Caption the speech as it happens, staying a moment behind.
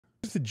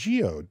is the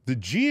geode? The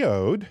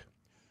geode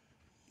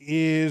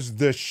is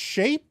the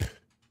shape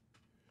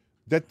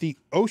that the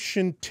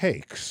ocean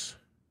takes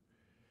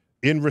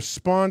in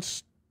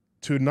response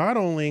to not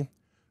only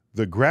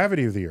the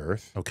gravity of the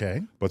Earth,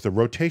 Okay. but the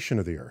rotation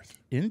of the Earth.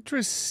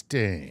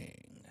 Interesting.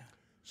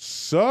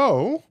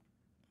 So,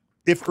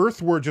 if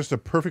Earth were just a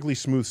perfectly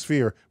smooth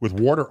sphere with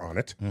water on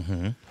it,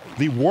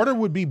 the water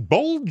would be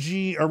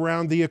bulgy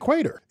around the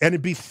equator, and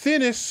it'd be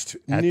thinnest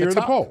At near the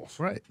top. poles.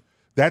 Right.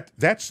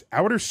 That's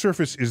outer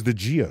surface is the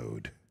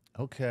geode.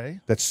 Okay.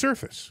 That's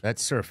surface.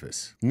 That's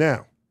surface.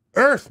 Now,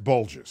 Earth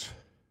bulges.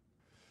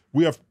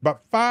 We are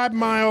about 5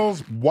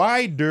 miles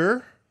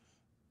wider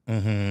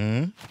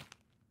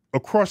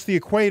across the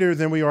equator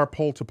than we are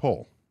pole to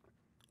pole.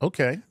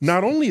 Okay.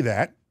 Not only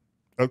that,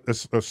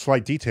 a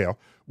slight detail,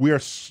 we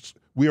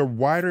are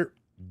wider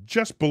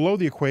just below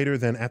the equator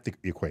than at the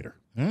equator.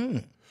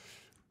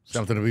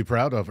 Something to be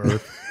proud of,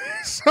 Earth.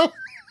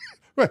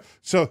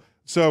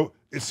 So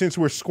since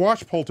we're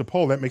squashed pole to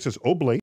pole, that makes us oblate.